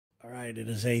right, it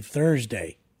is a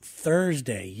Thursday.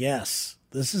 Thursday, yes.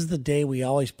 This is the day we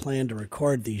always plan to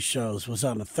record these shows, was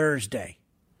on a Thursday.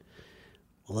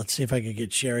 Well, let's see if I can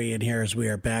get Shari in here as we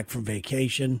are back from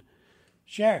vacation.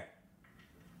 Shari.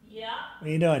 Yeah? What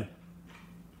are you doing?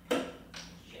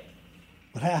 Shit.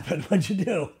 What happened? What'd you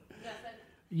do? Nothing.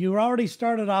 You already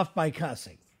started off by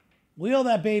cussing. Wheel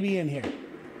that baby in here.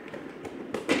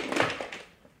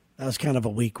 That was kind of a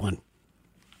weak one.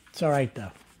 It's all right,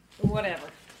 though. Whatever.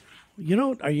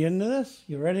 Are you into this?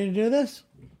 You ready to do this?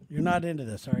 You're not into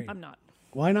this, are you? I'm not.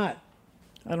 Why not?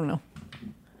 I don't know.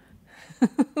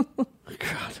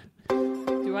 God.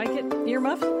 Do I get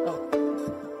earmuffs?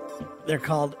 Oh. They're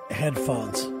called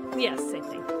headphones. Yes, same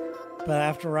thing. But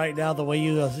after right now, the way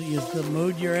you use the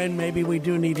mood you're in, maybe we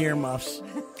do need earmuffs.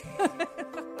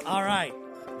 All right.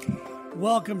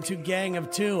 Welcome to Gang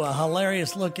of Two, a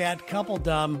hilarious look at Couple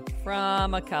Dumb.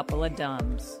 From a couple of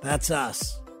dumbs. That's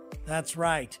us. That's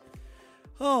right.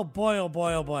 Oh boy, oh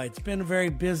boy, oh boy. It's been a very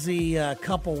busy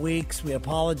couple weeks. We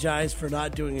apologize for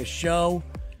not doing a show.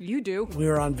 You do. We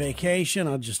were on vacation.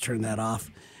 I'll just turn that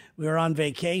off. We were on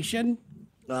vacation.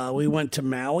 We went to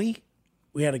Maui.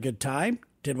 We had a good time.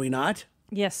 Did we not?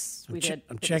 Yes, we did.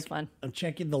 It was fun. I'm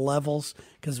checking the levels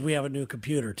because we have a new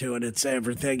computer too, and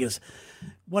everything is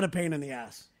what a pain in the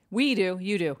ass. We do.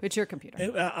 You do. It's your computer.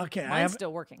 Okay, Mine's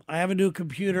still working. I have a new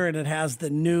computer, and it has the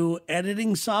new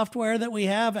editing software that we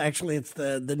have. Actually, it's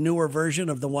the newer version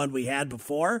of the one we had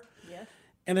before. Yes.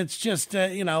 And it's just,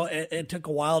 it took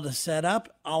a while to set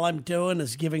up. All I'm doing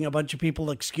is giving a bunch of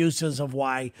people excuses of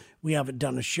why we haven't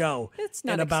done a show It's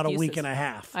not in about excuses. a week and a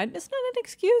half. It's not an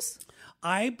excuse.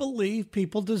 I believe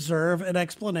people deserve an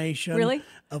explanation Really?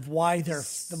 of why their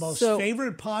the most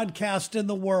favorite podcast in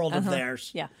the world of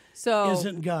theirs Yeah. So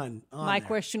isn't gone. My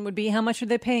question would be, how much are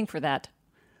they paying for that?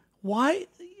 Why?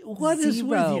 What is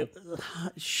Zero. with you?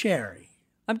 Shari?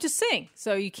 I'm just saying.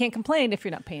 So you can't complain if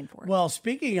you're not paying for it. Well,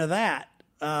 speaking of that,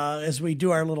 as we do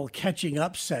our little catching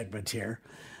up segment here,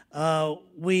 I'm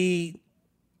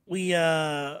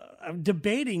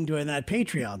debating doing that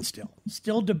Patreon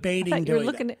still debating I thought you doing were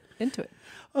looking that. into it.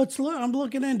 I'm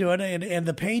looking into it, and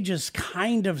the page is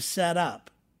kind of set up.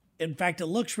 In fact, it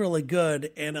looks really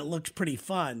good, and it looks pretty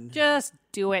fun. Just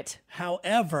do it.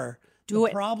 However, the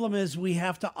problem is we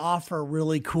have to offer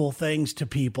really cool things to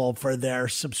people for their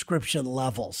subscription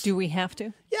levels. Do we have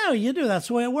to? Yeah, you do. That's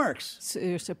the way it works. So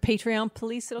there's a Patreon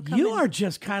police that'll come You in? are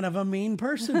just kind of a mean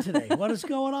person today. What is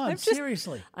going on?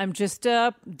 Seriously. I'm just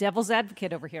a devil's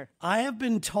advocate over here. I have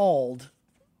been told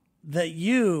that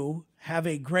you have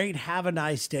a great have a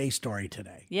nice day story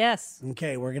today. Yes.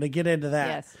 Okay, we're going to get into that.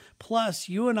 Yes. Plus,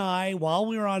 you and I, while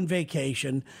we were on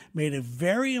vacation, made a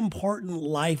very important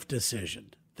life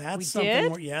decision. That's we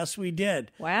something. did? Yes, we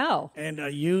did. Wow. And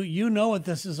you know what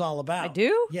this is all about. I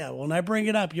do? Yeah. When I bring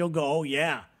it up, you'll go, "Oh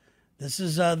yeah, this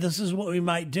is what we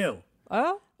might do."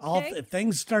 Oh. Okay. If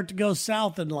things start to go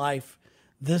south in life,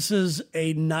 this is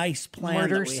a nice plan.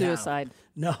 Murder, that we suicide. have.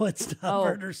 No, it's not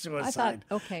murder, suicide. I thought,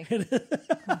 okay.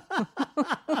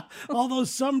 Although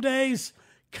some days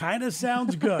kind of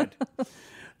sounds good.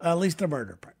 At least the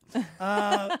murder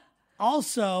part.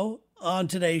 Also, on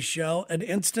today's show, an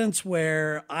instance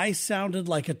where I sounded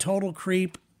like a total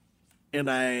creep. And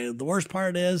the worst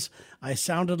part is I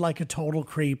sounded like a total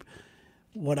creep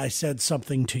when I said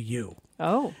something to you.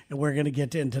 Oh. And we're going to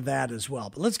get into that as well.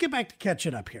 But let's get back to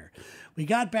catching up here. We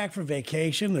got back from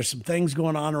vacation. There's some things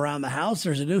going on around the house.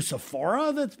 There's a new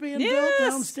Sephora that's being built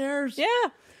downstairs. Yeah.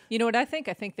 You know what I think?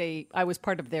 I think I was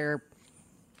part of their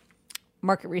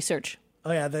market research.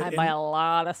 Oh, yeah. I buy a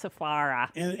lot of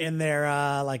Sephora. In their,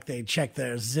 like they check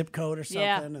their zip code or something.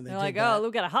 Yeah. And they're like, oh,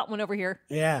 we've got a hot one over here.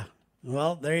 Yeah.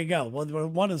 Well, there you go. Well,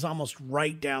 one is almost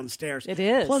right downstairs. It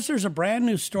is. Plus, there's a brand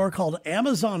new store called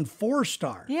Amazon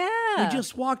 4-Star. Yeah. We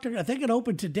just walked. I think it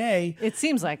opened today. It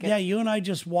seems like it. Yeah, you and I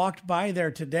just walked by there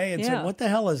today and said, "What the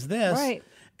hell is this?" Right.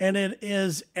 And it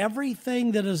is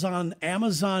everything that is on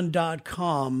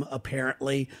Amazon.com,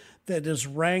 apparently, that is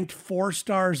ranked 4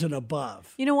 stars and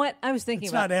above. You know what? I was thinking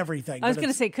It's about not everything. I was going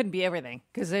to say it couldn't be everything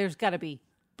because there's got to be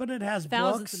but it has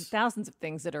thousands books. and thousands of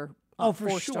things that are for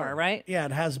 4-star, sure. right? Yeah,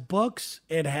 it has books.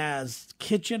 It has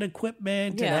kitchen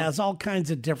equipment. Yeah. It has all kinds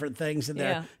of different things in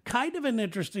there. Yeah. Kind of an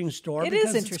interesting store. It is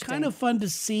because interesting. It's kind of fun to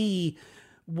see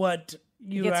what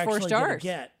you gets 4 actually stars.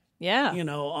 get. Yeah.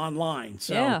 Online.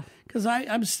 So, Yeah. because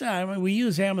I mean, we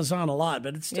use Amazon a lot,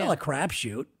 but it's still Yeah. a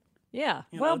crapshoot. Yeah.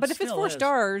 You Well, know, but it if it's still 4 is.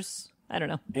 stars, I don't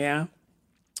know. Yeah.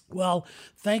 Well,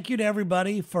 thank you to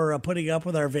everybody for putting up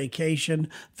with our vacation.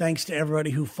 Thanks to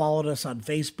everybody who followed us on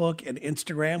Facebook and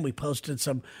Instagram. We posted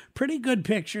some pretty good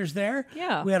pictures there.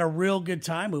 Yeah. We had a real good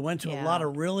time. We went to a Yeah. lot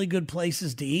of really good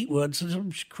places to eat. We went to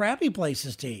some crappy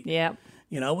places to eat. Yeah.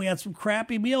 You know, we had some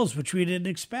crappy meals, which we didn't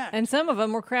expect. And some of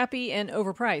them were crappy and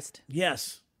overpriced.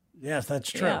 Yes. Yes, that's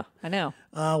true. Yeah, I know.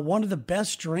 One of the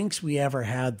best drinks we ever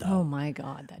had, though, Oh my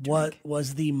God, that drink.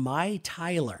 was the My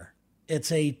Tyler.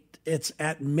 It's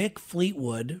at Mick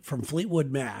Fleetwood from Fleetwood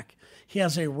Mac. He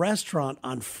has a restaurant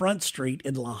on Front Street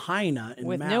in Lahaina in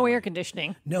With Maui. no air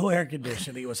conditioning. No air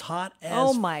conditioning. It was hot as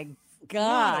Oh my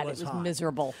God, it it was was hot.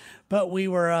 miserable. But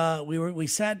we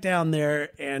sat down there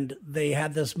and they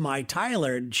had this My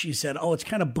Tyler and she said, "Oh, it's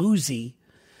kind of boozy."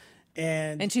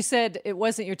 And And she said it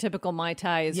wasn't your typical Mai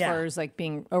Tai as Yeah. far as like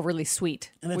being overly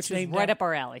sweet, And it's which is named right af- up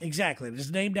our alley. Exactly. It's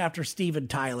named after Steven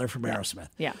Tyler from Aerosmith.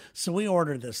 Yeah. So we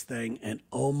ordered this thing, and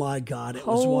oh my God, it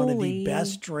was one of the Holy-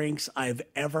 best drinks I've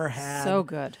ever had. So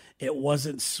good. It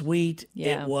wasn't sweet.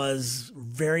 Yeah. It was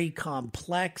very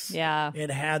complex. Yeah. It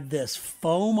had this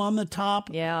foam on the top.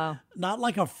 Yeah. Not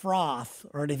like a froth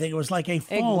or anything. It was like a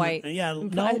foam. Egg white. Yeah.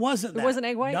 No, it wasn't It that. wasn't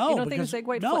egg white? No, You don't think it was because- egg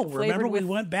white No, flavored remember we with-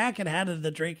 went back and had the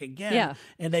drink again. Yeah.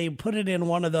 And they put it in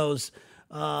one of those.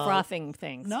 Frothing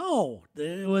things. No,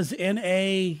 it was in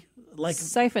a like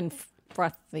Siphon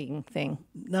frothing thing.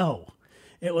 no.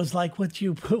 It was like what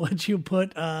you put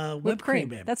whipped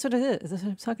cream in. That's what it is. That's what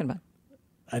I'm talking about.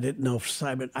 I didn't know,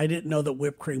 Simon. I didn't know that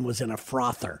whipped cream was in a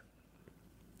frother.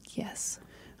 Yes.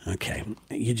 Okay,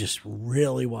 you just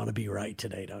really want to be right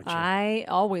today, don't you? I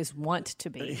always want to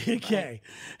be. Okay.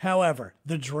 However,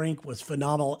 the drink was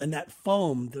phenomenal, and that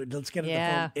foam. Let's get into the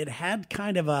Yeah. foam. It had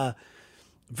kind of a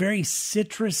very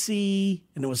citrusy,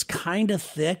 and it was kind of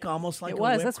thick, almost like It a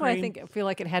was. whipped That's why cream. I feel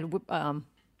like it had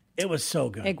It was so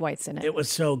good. egg whites in it. It was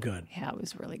so good. Yeah, it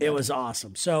was really good. It was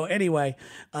awesome. So anyway,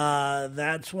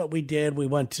 that's what we did. We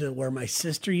went to where my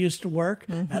sister used to work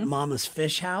at Mama's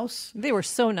Fish House, They were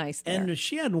so nice there. and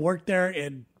she hadn't worked there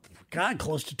in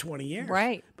close to 20 years.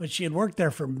 Right. But she had worked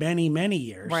there for many, many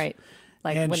years. Right.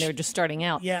 Like And when they she- were just starting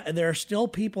out. Yeah, and there are still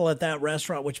people at that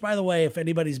restaurant. Which, by the way, if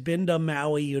anybody's been to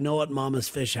Maui, you know what Mama's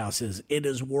Fish House is. It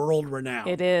is world renowned.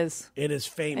 It is. It is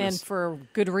famous. And for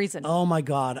good reason. Oh my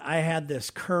God! I had this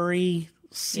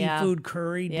seafood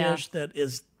curry Yeah. dish that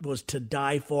was to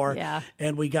die for. Yeah.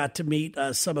 And we got to meet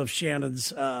some of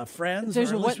Shannon's friends.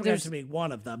 There's or at what- least we got there's- to meet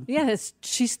one of them. Yeah,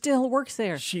 she still works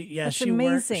there. That's She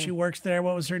amazing. works there.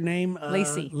 What was her name?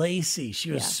 Lacey. Lacey.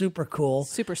 She was Yeah. super cool.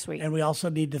 Super sweet. And we also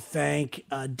need to thank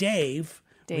Dave.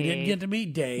 We didn't Dave. get to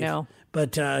meet Dave. No.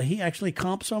 But he actually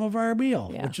comped some of our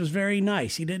meal, Yeah. which was very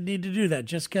nice. He didn't need to do that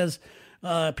just because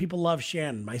people love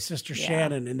Shannon, my sister Yeah.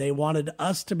 Shannon, and they wanted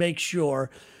us to make sure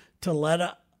to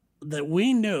that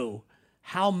we knew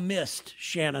how missed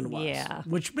Shannon was. Yeah.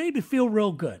 Which made me feel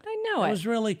real good. I know It it. was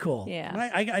really cool. Yeah.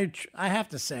 And I have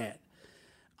to say it.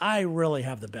 I really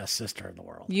have the best sister in the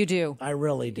world. You do. I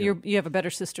really do. You have a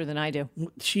better sister than I do.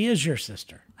 She is your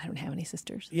sister. I don't have any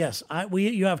sisters. Yes,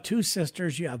 you have two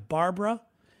sisters. You have Barbara,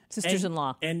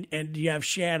 Sisters-in-law. and you have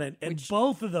Shannon, and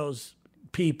both of those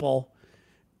people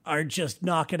are just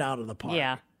knock it out of the park.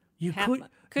 Yeah. you Couldn't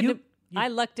you, have, I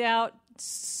lucked out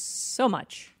so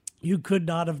much. you could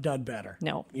not have done better.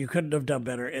 No. you couldn't have done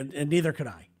better, and neither could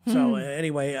I. So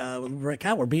anyway,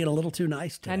 God, we're being a little too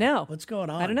nice today. I know. What's going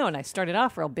on? I don't know. And I started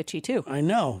off real bitchy too. I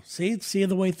know. See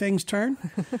the way things turn.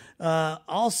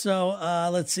 Also,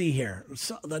 let's see here.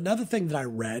 So another thing that I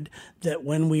read that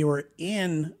when we were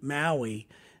in Maui,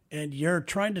 and you're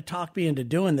trying to talk me into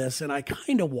doing this, and I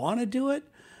kind of want to do it,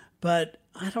 but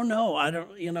I don't know.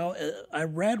 I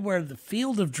read where the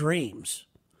Field of Dreams,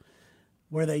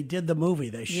 where they did the movie,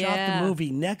 they shot Yeah. the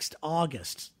movie next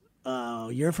August, a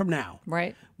year from now.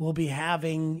 Right. We'll be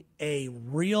having a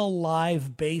real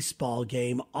live baseball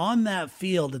game on that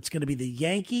field. It's going to be the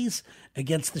Yankees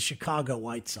against the Chicago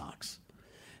White Sox.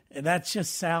 And that's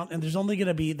just and there's only going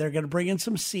to be, they're going to bring in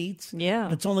some seats. Yeah.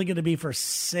 But it's only going to be for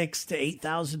 6,000 to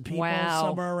 8,000 people, Wow.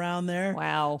 somewhere around there.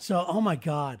 Wow. So, oh my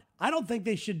God. I don't think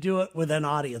they should do it with an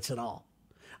audience at all.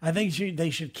 I think they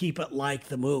should keep it like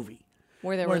the movie.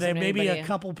 Where there Where wasn't maybe anybody. a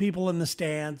couple people in the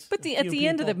stands. But a at few the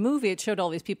end of the people movie, it showed all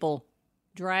these people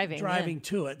driving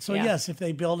to it. So Yeah. yes, if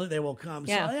they build it, they will come.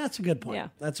 Yeah. So that's a good point. Yeah.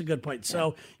 That's a good point.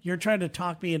 So you're trying to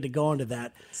talk me into going to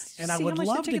that, and I See would how much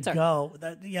the love to tickets are. go.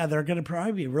 They're going to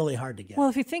probably be really hard to get. Well,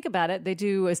 if you think about it,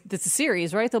 it's a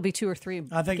series, right? There'll be 2 or 3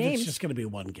 I think games. it's just going to be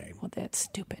one game. Well, that's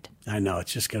stupid. I know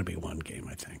it's just going to be one game.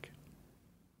 I think.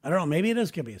 I don't know. Maybe it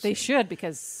is going to be a They series. should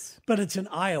because But it's in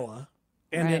Iowa.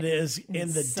 And Right. it is in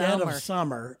the dead summer. of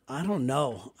summer. I don't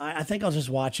know. I think I'll just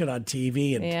watch it on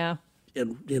TV and yeah,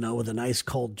 with a nice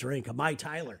cold drink, a Mai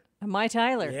Tyler. A Mai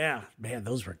Tyler. Yeah, man,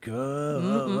 those were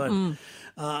good.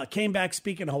 Came back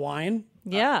speaking Hawaiian.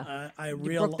 Yeah. I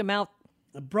broke the mouth.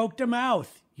 broke the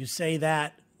mouth. You say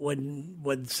that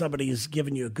when somebody's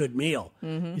giving you a good meal.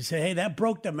 Mm-hmm. You say, hey, that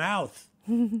broke the mouth.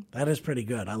 That is pretty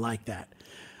good. I like that.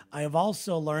 I have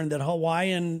also learned that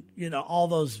Hawaiian, all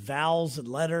those vowels and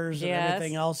letters and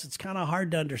everything else, it's kind of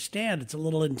hard to understand. It's a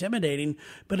little intimidating,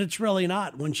 but it's really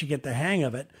not once you get the hang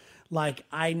of it. Like,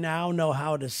 I now know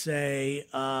how to say,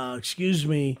 excuse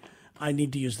me, I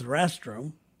need to use the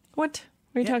restroom. What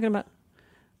are you talking about?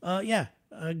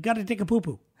 Gotta take a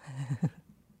poo-poo.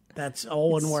 That's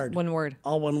all one word. One word.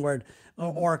 All one word.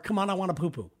 Or come on, I want a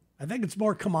poo-poo. I think it's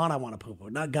more come on, I want a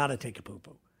poo-poo, not gotta take a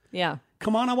poo-poo. Yeah.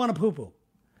 Come on, I want a poo-poo.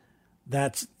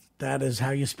 That is how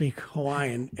you speak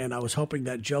Hawaiian, and I was hoping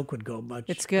that joke would go much.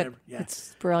 It's good. Yeah.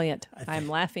 It's brilliant. I'm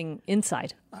laughing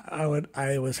inside.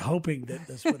 I was hoping that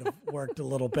this would have worked a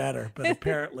little better, but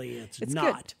apparently it's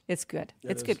not. Good. It's good.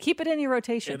 It's good. Keep it in your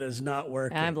rotation. It is not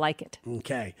working. I like it.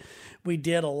 Okay. We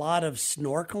did a lot of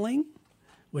snorkeling,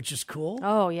 which is cool.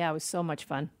 Oh, yeah. It was so much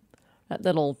fun. That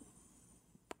little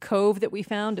cove that we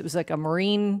found, it was like a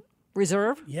marine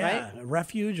reserve, yeah, right? A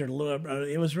refuge, it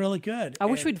was really good. I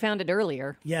wish we'd found it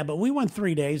earlier. Yeah, but we went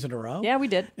 3 days in a row. Yeah, we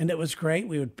did. And it was great.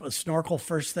 We would snorkel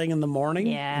first thing in the morning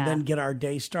and then get our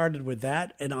day started with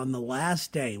that. And on the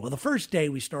last day, the first day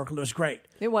we snorkeled, it was great.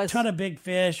 It was. Ton of big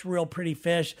fish, real pretty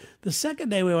fish. The second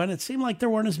day we went, it seemed like there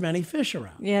weren't as many fish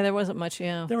around. Yeah, there wasn't much,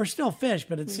 yeah. There were still fish,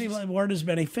 but it seemed like there weren't as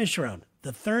many fish around.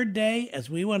 The third day, as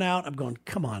we went out, I'm going,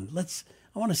 come on,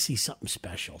 I want to see something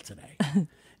special today.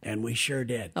 And we sure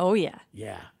did. Oh, yeah.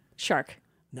 Yeah. Shark.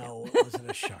 No, it wasn't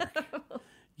a shark.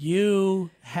 You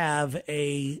have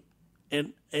a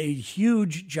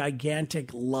huge, gigantic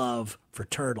love for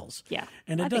turtles. Yeah.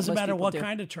 And it doesn't matter what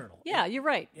kind of turtle. Yeah, you're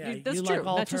right. Yeah, That's you true. like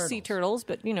all Not just sea turtles,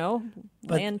 but,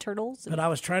 land turtles. But I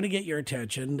was trying to get your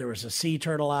attention. There was a sea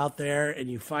turtle out there, and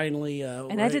you finally...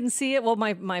 I didn't see it. Well,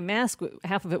 my mask,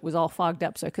 half of it was all fogged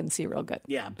up, so I couldn't see real good.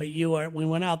 Yeah, but we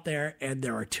went out there, and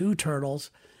there were 2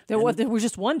 turtles. There was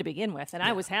just one to begin with, and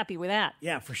I was happy with that.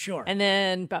 Yeah, for sure. And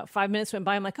then about 5 minutes went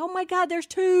by. I'm like, oh my God, there's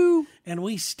 2. And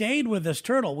we stayed with this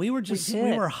turtle. We were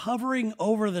hovering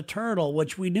over the turtle,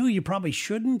 which we knew you probably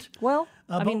shouldn't. Well,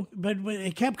 but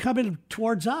it kept coming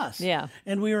towards us. Yeah.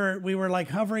 And we were like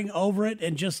hovering over it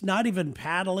and just not even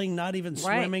paddling, not even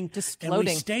swimming. Just floating. And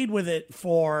we stayed with it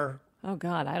for... Oh,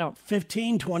 God, I don't...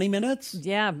 15, 20 minutes?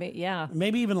 Yeah, yeah.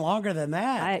 Maybe even longer than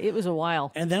that. It was a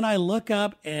while. And then I look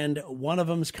up, and one of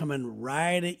them's coming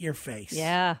right at your face.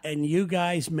 Yeah. And you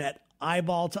guys met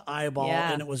eyeball to eyeball,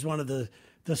 and it was one of the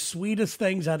sweetest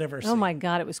things I'd ever seen. Oh, my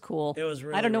God, it was cool. It was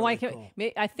really, I don't know really why. Cool.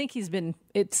 I think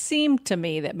it seemed to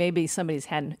me that maybe somebody's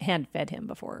hand-fed him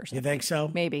before or something. You think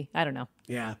so? Maybe. I don't know.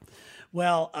 Yeah.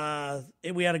 Well,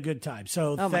 we had a good time.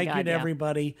 So thank you to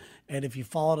everybody. And if you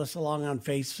followed us along on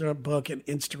Facebook and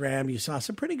Instagram, you saw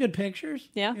some pretty good pictures.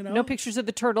 Yeah. No pictures of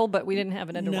the turtle, but we didn't have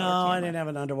an underwater camera. No, I didn't have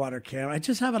an underwater camera. I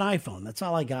just have an iPhone. That's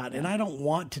all I got. Yeah. And I don't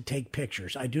want to take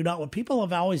pictures. I do not. What people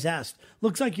have always asked,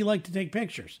 looks like you like to take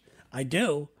pictures. I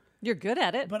do. You're good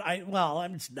at it. But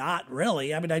it's not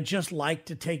really. I mean, I just like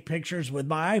to take pictures with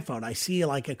my iPhone. I see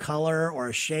like a color or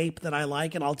a shape that I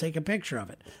like, and I'll take a picture of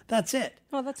it. That's it.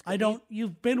 Oh, that's good.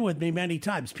 You've been with me many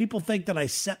times. People think that I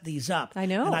set these up. I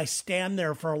know. And I stand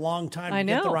there for a long time to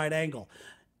get the right angle.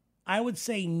 I would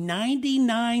say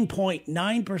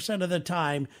 99.9% of the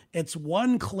time, it's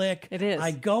one click. It is. I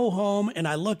go home and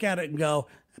I look at it and go,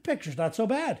 that picture's not so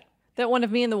bad. That one of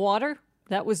me in the water?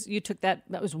 You took that.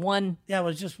 That was one. Yeah, it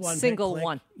was just one single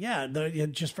one. Yeah,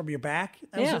 just from your back.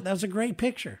 That was a great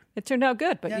picture. It turned out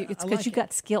good, but it's because you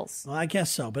got skills. Well, I guess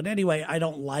so. But anyway, I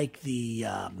don't like the.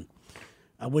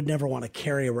 I would never want to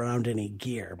carry around any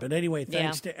gear. But anyway,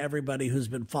 thanks to everybody who's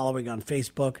been following on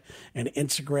Facebook and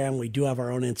Instagram. We do have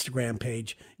our own Instagram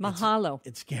page. Mahalo.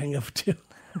 It's Gang of Two.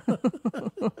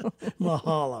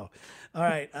 Mahalo. All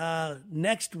right.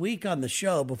 Next week on the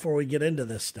show, before we get into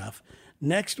this stuff.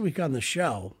 Next week on the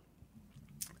show,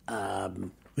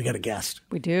 we got a guest.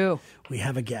 We do. We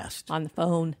have a guest. On the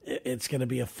phone. It's going to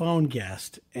be a phone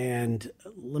guest. And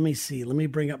let me see. Let me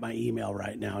bring up my email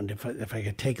right now. And if I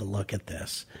could take a look at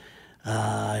this.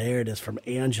 Here it is from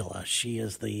Angela. She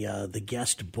is the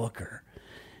guest booker.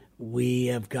 We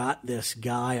have got this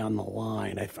guy on the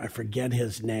line. I forget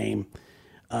his name.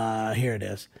 Here it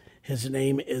is. His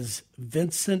name is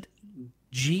Vincent,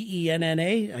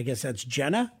 Genna. I guess that's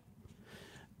Jenna.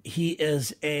 He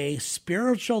is a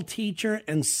spiritual teacher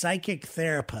and psychic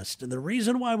therapist. And the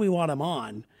reason why we want him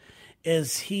on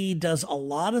is he does a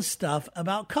lot of stuff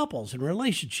about couples and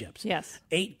relationships. Yes.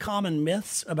 8 common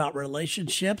myths about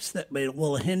relationships that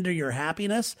will hinder your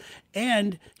happiness.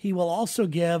 And he will also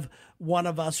give one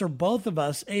of us or both of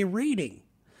us a reading.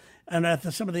 And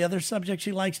some of the other subjects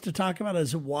he likes to talk about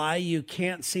is why you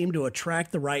can't seem to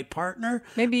attract the right partner.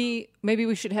 Maybe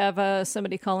we should have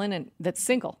somebody call in that's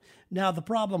single. Now, the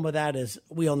problem with that is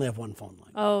we only have one phone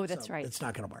line. Oh, that's right. It's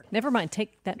not going to work. Never mind.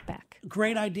 Take that back.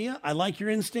 Great idea. I like your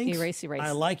instincts. Erase.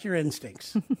 I like your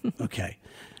instincts. Okay.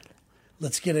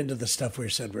 Let's get into the stuff we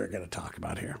said we were going to talk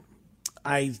about here.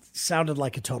 I sounded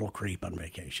like a total creep on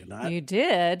vacation. You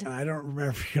did. I don't remember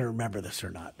if you're going to remember this or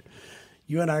not.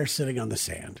 You and I are sitting on the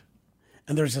sand,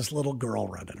 and there's this little girl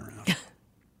running around.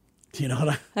 Do you know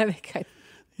what I think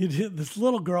you did? This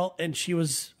little girl, and she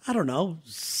was, I don't know,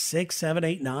 6, 7,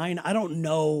 8, 9. I don't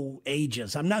know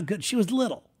ages. I'm not good. She was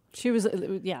little. She was,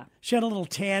 yeah. She had a little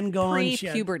tan going.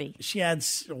 Pre-puberty. She had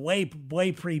way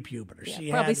pre-puberty.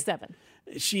 Yeah, probably 7.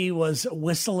 She was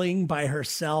whistling by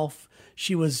herself.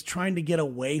 She was trying to get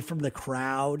away from the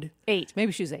crowd. 8.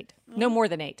 Maybe she was 8. No more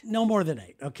than 8. No more than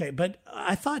 8. Okay. But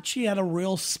I thought she had a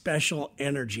real special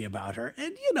energy about her.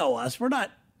 And you know us, we're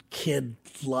not kid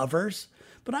lovers,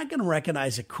 but I can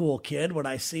recognize a cool kid when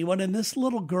I see one. And this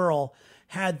little girl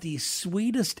had the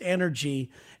sweetest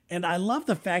energy. And I love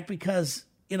the fact because,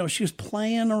 you know, she was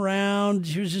playing around.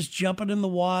 She was just jumping in the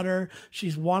water.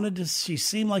 She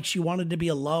seemed like she wanted to be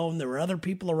alone. There were other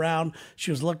people around.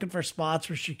 She was looking for spots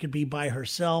where she could be by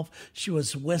herself. She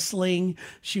was whistling.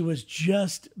 She was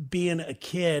just being a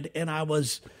kid. And I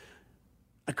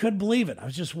couldn't believe it. I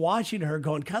was just watching her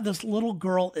going, God, this little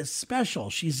girl is special.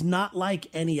 She's not like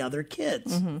any other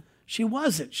kids. Mm-hmm. She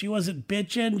wasn't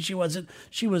bitching.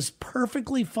 She was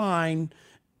perfectly fine.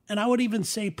 And I would even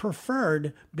say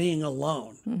preferred being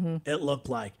alone, mm-hmm. It looked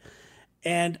like.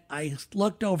 And I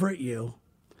looked over at you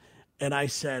and I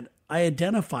said, I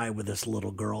identify with this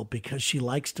little girl because she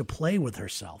likes to play with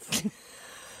herself.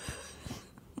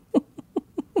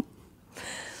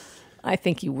 I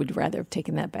think you would rather have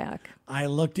taken that back. I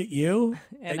looked at you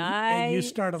and you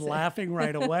started laughing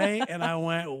right away. And I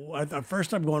went, at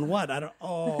first I'm going, what?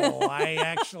 I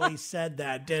actually said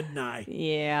that, didn't I?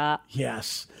 Yeah.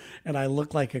 Yes. And I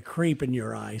looked like a creep in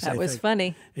your eyes. That was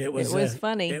funny. It was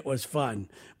funny. It was fun.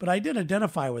 But I did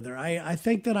identify with her. I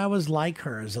think that I was like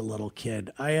her as a little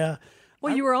kid. You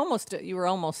were almost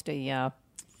a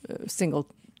single.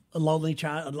 A lonely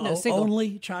child? Single.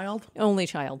 Only child? Only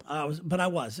child. But I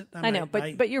wasn't. I know,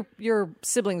 but your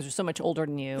siblings are so much older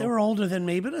than you. They were older than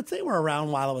me, but they were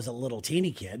around while I was a little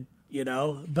teeny kid, you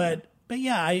know. But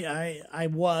yeah, I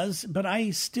was. But I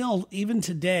still, even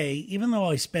today, even though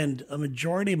I spend a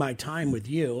majority of my time with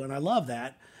you, and I love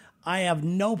that, I have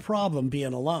no problem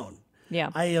being alone. Yeah.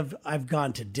 I've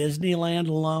gone to Disneyland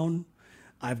alone.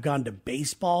 I've gone to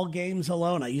baseball games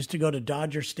alone. I used to go to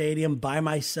Dodger Stadium by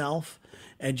myself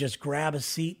and just grab a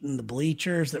seat in the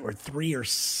bleachers that were $3 or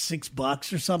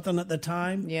 $6 or something at the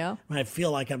time. Yeah. I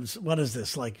feel like what is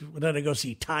this? Like, did I go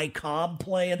see Ty Cobb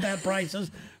play at that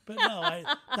prices? But no,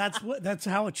 that's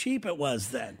how cheap it was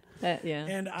then. Yeah.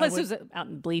 And plus, it was out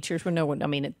in bleachers where no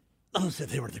one, so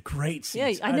they were the great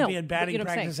seats. Yeah, I know. I'd be in batting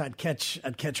practice. I'd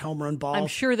catch home run balls. I'm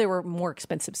sure there were more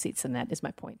expensive seats than that, is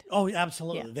my point. Oh,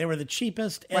 absolutely. Yeah. They were the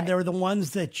cheapest, and right. They were the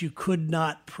ones that you could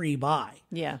not pre-buy.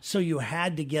 Yeah. So you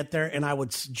had to get there, and I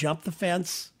would jump the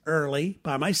fence early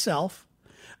by myself.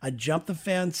 I'd jump the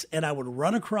fence, and I would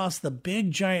run across the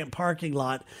big, giant parking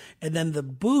lot, and then the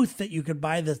booth that you could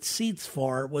buy the seats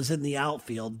for was in the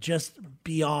outfield, just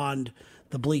beyond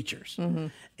the bleachers. Mm-hmm.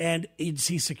 And you'd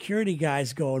see security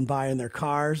guys going by in their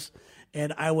cars,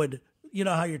 and I would, you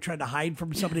know how you're trying to hide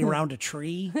from somebody around a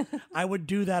tree? I would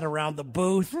do that around the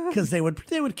booth because they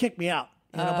would kick me out.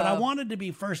 You know, but I wanted to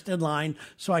be first in line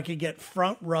so I could get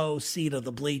front row seat of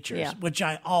the bleachers, which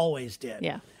I always did.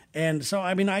 Yeah. And so,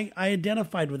 I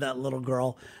identified with that little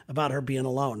girl about her being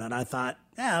alone, and I thought,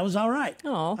 yeah, it was all right.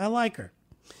 Oh, I like her.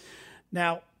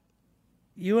 Now,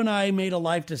 you and I made a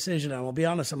life decision, and I'll be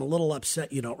honest, I'm a little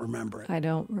upset you don't remember it. I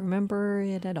don't remember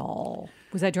it at all.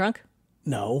 Was I drunk?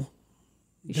 No.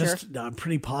 You sure? No, I'm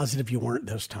pretty positive you weren't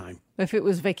this time. If it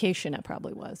was vacation, I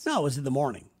probably was. No, it was in the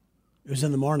morning. It was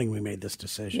in the morning we made this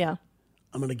decision. Yeah.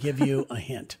 I'm going to give you a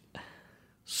hint.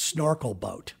 Snorkel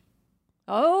boat.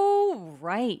 Oh,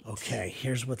 right. Okay,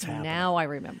 here's what's happening. Now I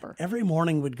remember. Every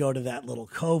morning we'd go to that little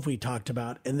cove we talked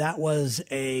about, and that was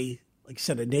like I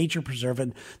said, a nature preserve.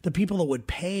 And the people that would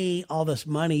pay all this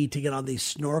money to get on these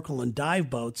snorkel and dive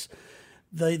boats,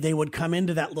 they would come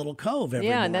into that little cove every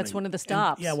morning. And that's one of the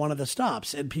stops. One of the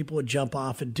stops. And people would jump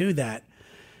off and do that.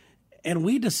 And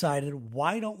we decided,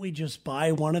 why don't we just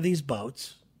buy one of these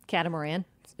boats? Catamaran.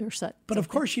 set. But of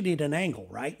course you need an angle,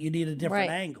 right? You need a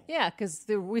different angle. Yeah, because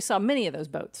we saw many of those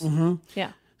boats.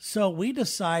 Yeah. So we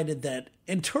decided that,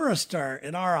 and tourists are,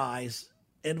 in our eyes,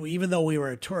 and even though we were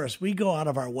a tourist, we go out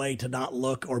of our way to not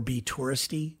look or be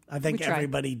touristy. I think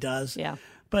everybody does. Yeah.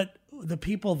 But the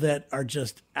people that are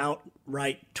just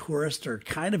outright tourists are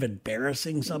kind of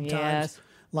embarrassing sometimes. Yes.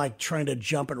 Like trying to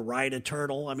jump and ride a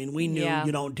turtle. I mean, we knew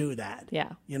you don't do that.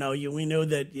 Yeah. You know, we knew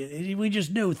that, we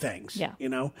just knew things. Yeah. You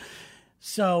know?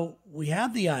 So we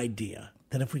had the idea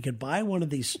that if we could buy one of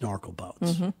these snorkel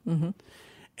boats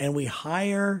and we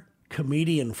hire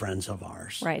comedian friends of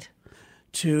ours. Right.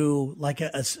 To like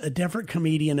a different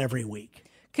comedian every week.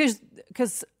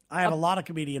 Because I have a lot of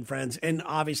comedian friends, and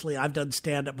obviously I've done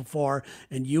stand-up before,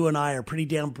 and you and I are pretty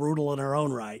damn brutal in our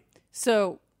own right.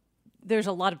 So there's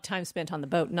a lot of time spent on the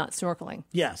boat, not snorkeling.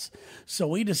 Yes. So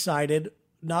we decided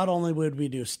not only would we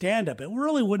do stand-up, it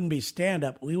really wouldn't be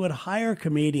stand-up. We would hire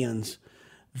comedians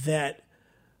that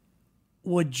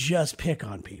would just pick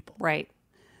on people. Right.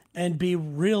 And be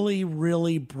really,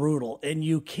 really brutal. And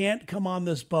you can't come on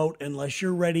this boat unless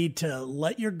you're ready to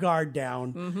let your guard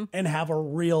down and have a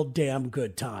real damn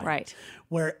good time. Right.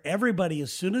 Where everybody,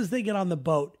 as soon as they get on the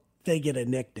boat, they get a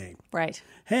nickname. Right.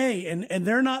 Hey, and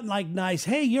they're not like nice,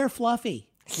 hey, you're fluffy.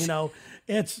 You know,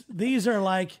 these are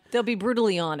like. They'll be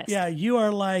brutally honest. Yeah, you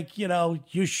are like,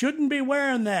 you shouldn't be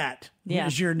wearing that. Yeah.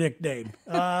 Is your nickname.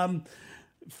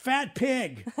 Fat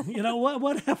pig,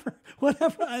 whatever.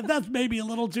 That's maybe a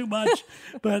little too much,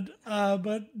 but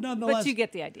nonetheless. But you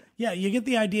get the idea. Yeah, you get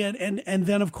the idea, and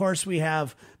then of course we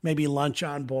have maybe lunch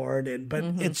on board, but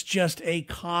it's just a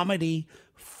comedy,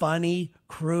 funny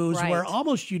cruise where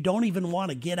almost you don't even want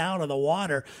to get out of the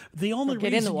water. The only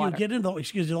reason you get into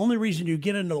the only reason you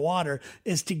get into the water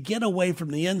is to get away from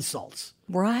the insults.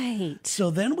 Right. So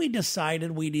then we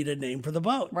decided we need a name for the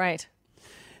boat. Right.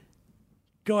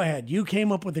 Go ahead. You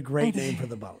came up with a great name for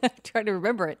the boat. I'm trying to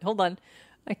remember it. Hold on.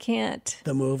 I can't.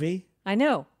 The movie? I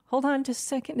know. Hold on just a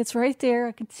second. It's right there.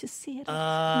 I can just see it.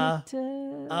 I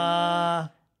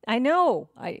know.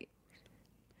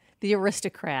 The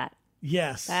Aristocrat.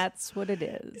 Yes. That's what it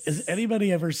is. Has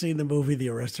anybody ever seen the movie The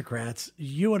Aristocrats?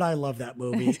 You and I love that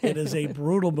movie. It is a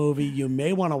brutal movie. You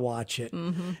may want to watch it.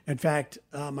 In fact,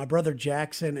 my brother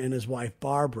Jackson and his wife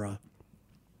Barbara,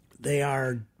 they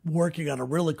are working on a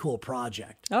really cool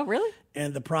project. Oh, really?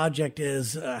 And the project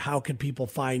is how can people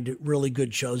find really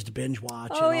good shows to binge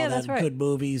watch and all that's that, good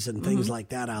movies and things like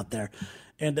that out there.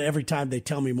 And every time they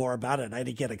tell me more about it, I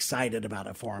get excited about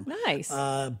it for them. Nice.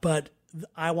 But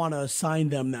I want to assign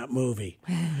them that movie.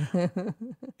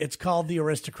 It's called The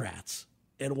Aristocrats.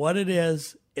 And what it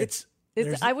is,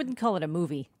 I wouldn't call it a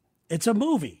movie. It's a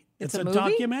movie. It's a movie?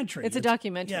 documentary. It's a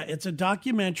documentary. Yeah, it's a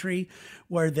documentary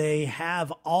where they have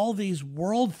all these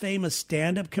world famous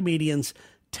stand up comedians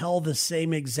tell the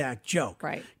same exact joke.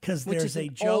 Right. Because Which there's is a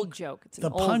an joke. old joke. It's an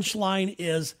the old punchline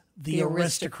is the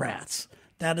aristocrats.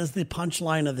 That is the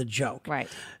punchline of the joke. Right.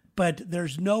 But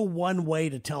there's no one way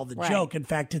to tell the joke. In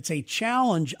fact, it's a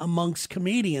challenge amongst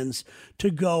comedians to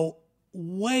go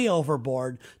way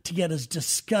overboard to get as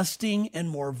disgusting and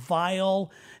more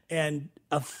vile and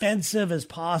offensive as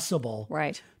possible.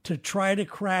 Right. To try to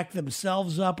crack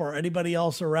themselves up or anybody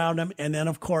else around them. And then,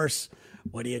 of course,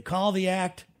 what do you call the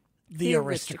act? The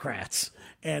Aristocrats.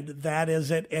 And that is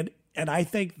it. And I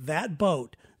think that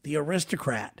boat, the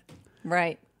Aristocrat.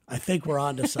 Right. I think we're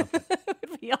on to something. That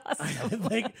would be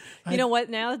awesome. You know what?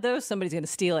 Now, though, somebody's going to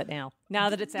steal it now. Now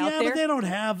that it's out there. Yeah, but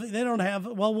they don't have,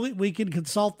 well, we can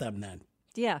consult them then.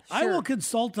 Yeah, sure. I will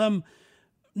consult them,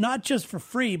 not just for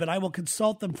free, but I will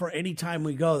consult them for any time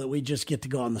we go that we just get to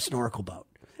go on the snorkel boat.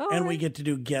 And we get to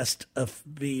do be guest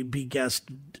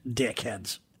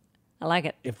dickheads. I like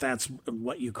it. If that's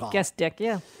what you call it. Guest dick,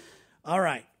 yeah. All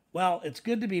right. Well, it's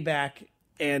good to be back.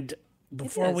 And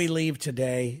before we leave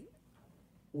today,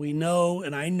 we know,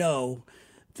 and I know,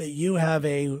 that you have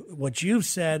what you've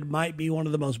said might be one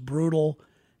of the most brutal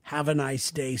have a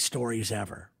nice day stories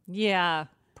ever. Yeah,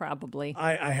 probably.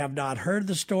 I have not heard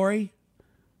the story,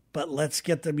 but let's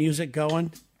get the music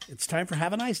going. It's time for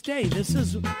Have a Nice Day. This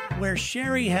is where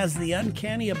Shari has the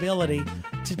uncanny ability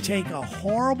to take a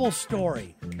horrible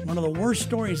story, one of the worst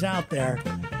stories out there,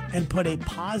 and put a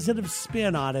positive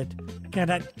spin on it, kind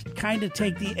of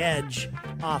take the edge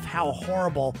off how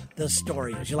horrible this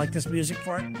story is. You like this music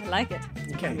for it? I like it.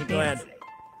 Okay, go ahead.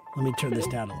 Let me turn this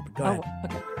down a little bit. Go ahead.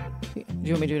 Okay. Do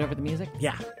you want me to do it over the music?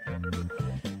 Yeah.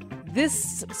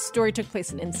 This story took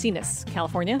place in Encinitas,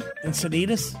 California.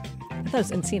 Encinitas? I thought it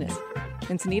was Encinitas.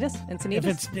 Encinitas? If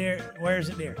it's near, where is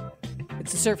it near?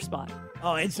 It's a surf spot.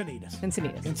 Oh, Encinitas.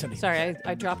 Encinitas. Sorry,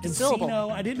 I dropped a syllable.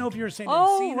 Encino. I didn't know if you were saying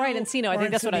Oh, Encino right, Encino. I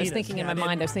think that's what I was Encinitas. thinking in my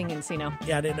mind. I was thinking Encino.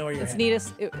 Yeah, I didn't know where you're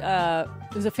Encinitas. It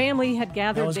was a family had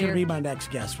gathered That was going there. to be my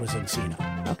next guest was Encino.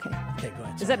 Okay. Okay, go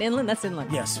ahead. Is that inland? That's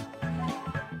inland. Yes.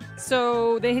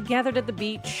 So they had gathered at the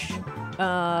beach.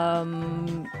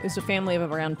 It was a family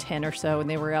of around 10 or so, and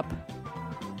they were up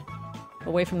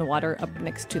away from the water, up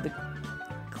next to the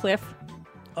cliff.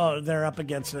 Oh, they're up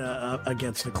against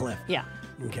the cliff. Yeah.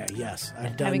 Okay. Yes,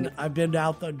 I've been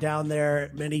down there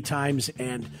many times,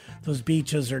 and those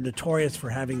beaches are notorious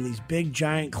for having these big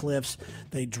giant cliffs.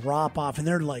 They drop off, and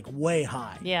they're like way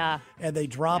high. Yeah. And they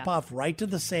drop off right to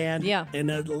the sand. Yeah. And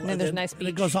then there's a nice and it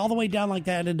beach. goes all the way down like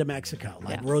that into Mexico,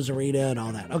 like Yeah. Rosarita and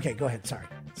all that. Okay, go ahead. Sorry.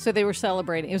 So they were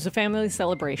celebrating. It was a family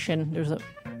celebration. There was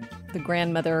the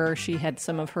grandmother. She had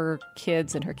some of her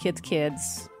kids and her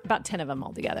kids, about 10 of them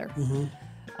altogether.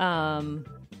 Mm-hmm.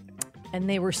 And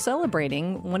they were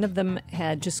celebrating. One of them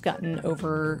had just gotten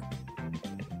over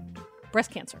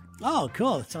breast cancer. Oh,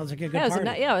 cool. That sounds like a good party.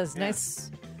 It was nice.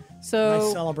 So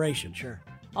Nice celebration, sure.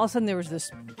 all of a sudden there was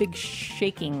this big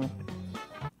shaking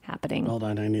happening. Hold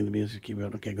on, I need the music to keep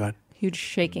going. Okay, go ahead. Huge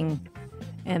shaking.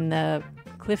 And the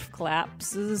cliff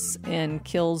collapses and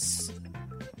kills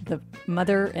the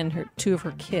mother and two of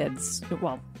her kids.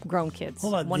 Well, grown kids.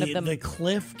 Hold on. One of them. The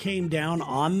cliff came down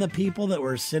on the people that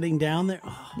were sitting down there?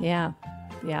 Oh, Yeah.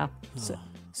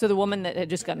 So the woman that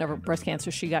had just gotten over breast cancer,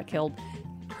 she got killed.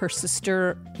 Her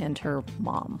sister and her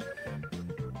mom.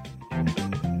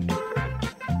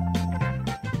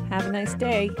 Have a nice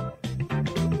day.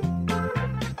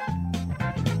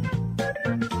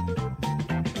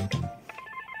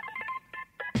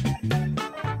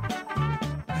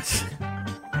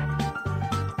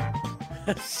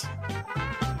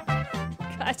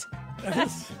 Cut.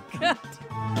 Cut.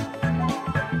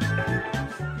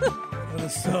 that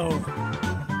is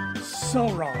so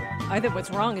wrong. I think what's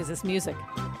wrong is this music.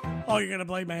 Oh, you're going to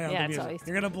blame my Yeah, music.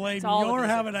 You're going to blame all the your music.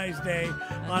 Have a Nice Day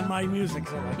on my music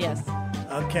selection. Yes.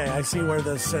 Okay, I see where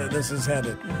this is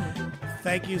headed.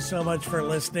 Thank you so much for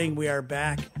listening. We are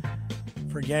back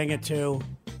for Gang of Two.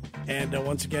 And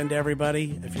once again to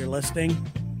everybody, if you're listening,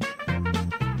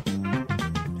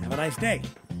 have a nice day.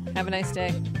 Have a nice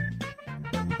day.